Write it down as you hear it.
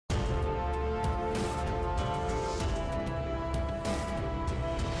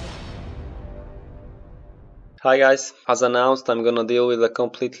Hi guys, as announced I'm gonna deal with a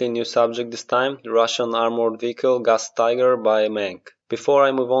completely new subject this time, the Russian armored vehicle GAZ TIGER by MENG. Before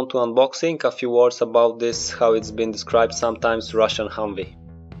I move on to unboxing, a few words about this, how it's been described sometimes Russian Humvee.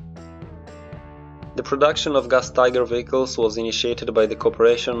 The production of GAZ TIGER vehicles was initiated by the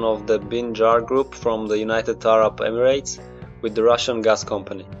cooperation of the Bin Jar group from the United Arab Emirates with the Russian gas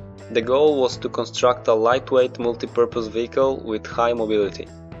company. The goal was to construct a lightweight multi-purpose vehicle with high mobility.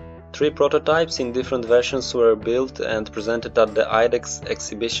 3 prototypes in different versions were built and presented at the IDEX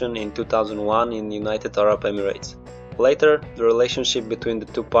exhibition in 2001 in United Arab Emirates. Later, the relationship between the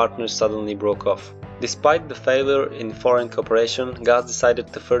two partners suddenly broke off. Despite the failure in foreign cooperation, GAZ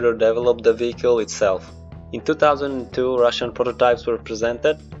decided to further develop the vehicle itself. In 2002, Russian prototypes were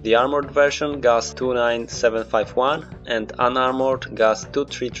presented, the armored version GAZ 29751 and unarmored GAZ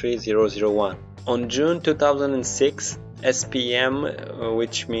 233001. On June 2006, SPM,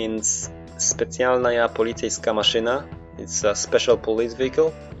 which means Specjalna Policyjska Maszyna, it's a special police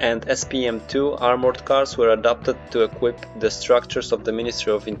vehicle, and SPM-2 armored cars were adapted to equip the structures of the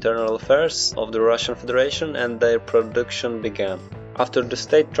Ministry of Internal Affairs of the Russian Federation, and their production began. After the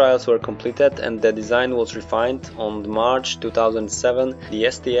state trials were completed and the design was refined, on March 2007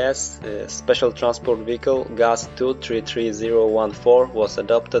 the STS Special Transport Vehicle GAZ 233014 was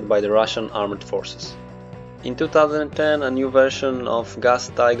adopted by the Russian Armed Forces. In 2010, a new version of GAZ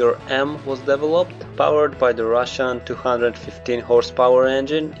TIGER M was developed, powered by the Russian 215 horsepower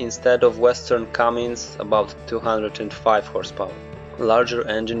engine instead of Western Cummins about 205 horsepower. Larger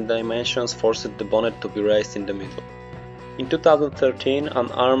engine dimensions forced the bonnet to be raised in the middle. In 2013,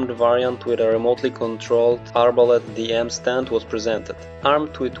 an armed variant with a remotely controlled Arbalest DM stand was presented,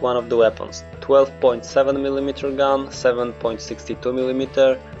 armed with one of the weapons, 12.7mm gun,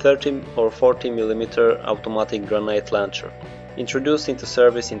 7.62mm, 30 or 40mm automatic grenade launcher, introduced into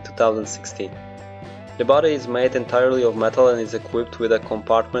service in 2016. The body is made entirely of metal and is equipped with a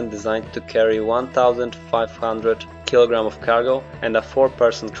compartment designed to carry 1,500 kg of cargo and a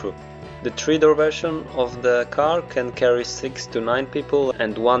 4-person crew. The 3-door version of the car can carry 6 to 9 people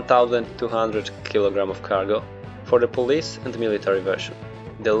and 1,200 kg of cargo for the police and military version.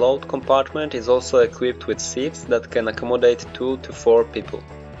 The load compartment is also equipped with seats that can accommodate 2 to 4 people.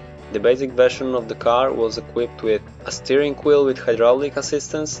 The basic version of the car was equipped with a steering wheel with hydraulic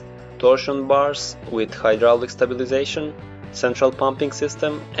assistance, torsion bars with hydraulic stabilization, central pumping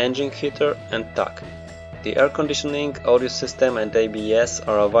system, engine heater and tach. The air conditioning, audio system and ABS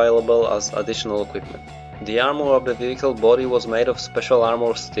are available as additional equipment. The armor of the vehicle body was made of special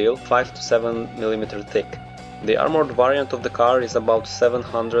armor steel 5 to 7mm thick. The armored variant of the car is about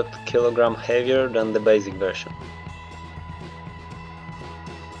 700 kg heavier than the basic version.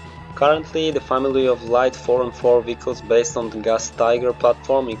 Currently, the family of light 4x4 vehicles based on the GAZ TIGER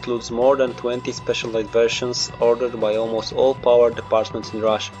platform includes more than 20 specialized versions ordered by almost all power departments in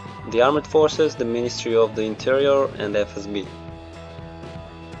Russia, the Armed Forces, the Ministry of the Interior and FSB.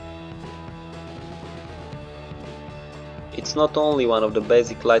 It's not only one of the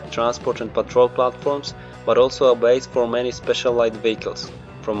basic light transport and patrol platforms, but also a base for many specialized vehicles,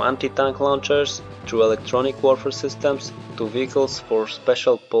 from anti-tank launchers through electronic warfare systems to vehicles for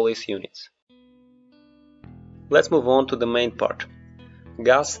special police units. Let's move on to the main part.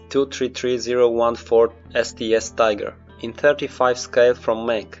 GAZ 233014 STS TIGER in 35 scale from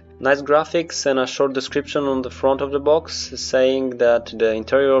MENG. Nice graphics and a short description on the front of the box saying that the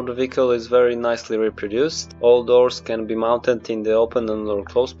interior of the vehicle is very nicely reproduced. All doors can be mounted in the open and or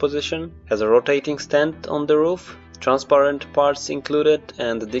closed position, has a rotating stand on the roof, transparent parts included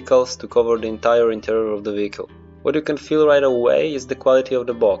and decals to cover the entire interior of the vehicle. What you can feel right away is the quality of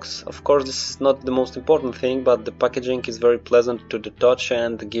the box. Of course, this is not the most important thing, but the packaging is very pleasant to the touch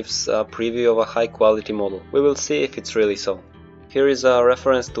and gives a preview of a high quality model. We will see if it's really so. Here is a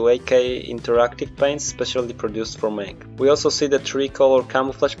reference to AK interactive paints specially produced for MENG. We also see the 3-color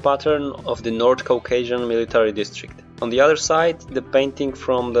camouflage pattern of the North Caucasian military district. On the other side, the painting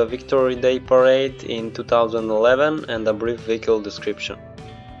from the Victory Day parade in 2011 and a brief vehicle description.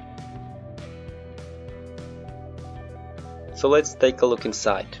 So let's take a look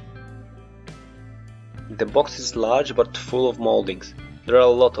inside. The box is large but full of moldings. There are a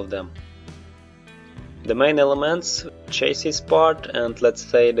lot of them. The main elements, chassis part and let's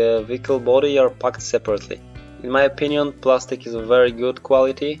say the vehicle body are packed separately. In my opinion, plastic is of very good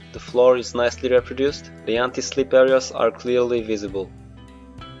quality, the floor is nicely reproduced, the anti-slip areas are clearly visible.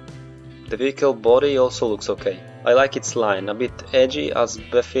 The vehicle body also looks okay. I like its line, a bit edgy as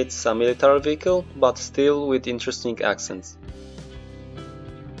befits a military vehicle, but still with interesting accents.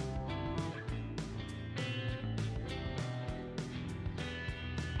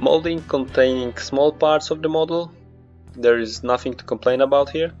 Molding containing small parts of the model. There is nothing to complain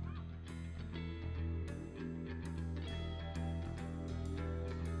about here.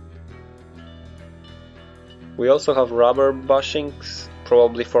 We also have rubber bushings,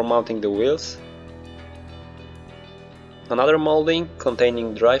 probably for mounting the wheels. Another molding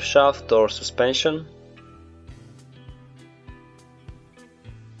containing drive shaft or suspension.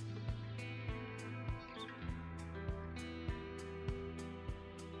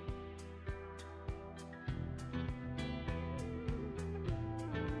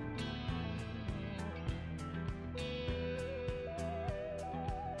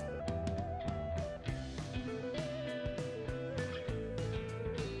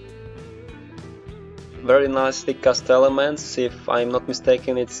 Very nicely cast elements. If I'm not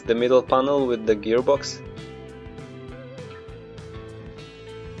mistaken, it's the middle panel with the gearbox.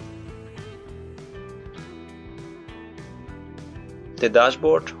 The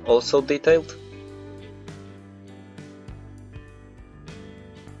dashboard also detailed.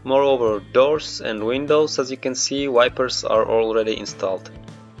 Moreover, doors and windows, as you can see, wipers are already installed.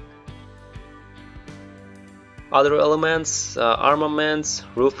 Other elements, armaments,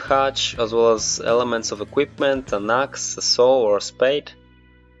 roof hatch, as well as elements of equipment, an axe, a saw or a spade.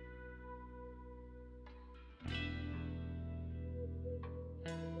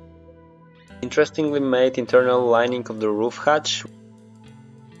 Interestingly made internal lining of the roof hatch.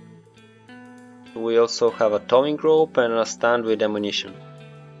 We also have a towing rope and a stand with ammunition.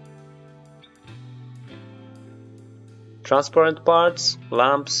 Transparent parts,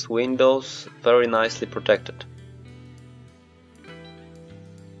 lamps, windows, very nicely protected.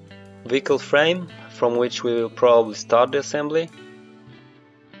 Vehicle frame, from which we will probably start the assembly.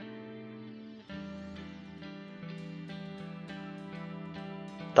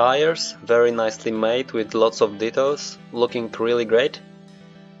 Tires, very nicely made with lots of details, looking really great.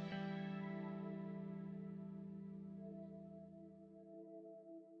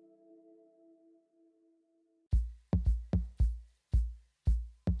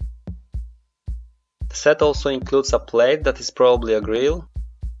 The set also includes a plate that is probably a grill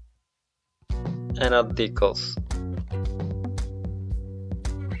and a decals.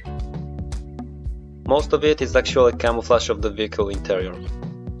 Most of it is actually camouflage of the vehicle interior.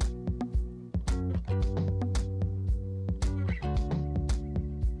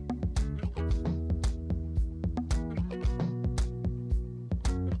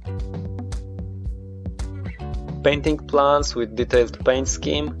 Painting plans with detailed paint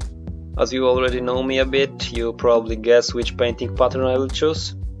scheme. As you already know me a bit, you probably guess which painting pattern I will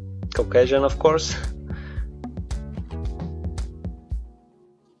choose. Caucasian, of course.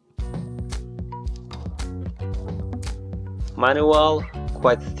 Manual,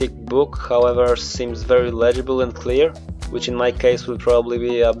 quite thick book, however seems very legible and clear, which in my case will probably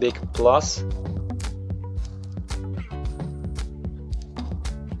be a big plus.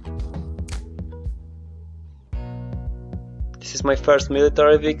 This is my first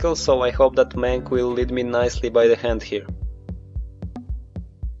military vehicle, so I hope that MENG will lead me nicely by the hand here.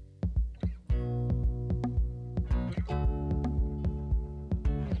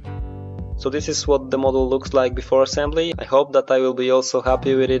 So this is what the model looks like before assembly. I hope that I will be also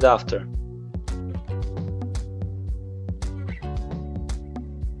happy with it after.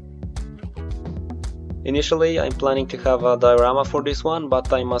 Initially I'm planning to have a diorama for this one,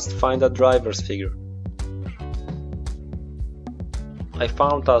 but I must find a driver's figure. I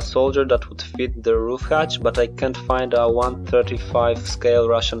found a soldier that would fit the roof hatch, but I can't find a 1/35 scale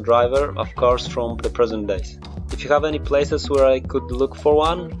Russian driver, of course from the present days. If you have any places where I could look for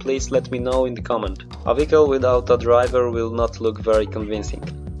one, please let me know in the comment. A vehicle without a driver will not look very convincing.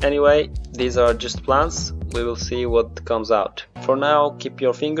 Anyway, these are just plans, we will see what comes out. For now, keep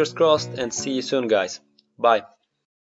your fingers crossed and see you soon guys. Bye.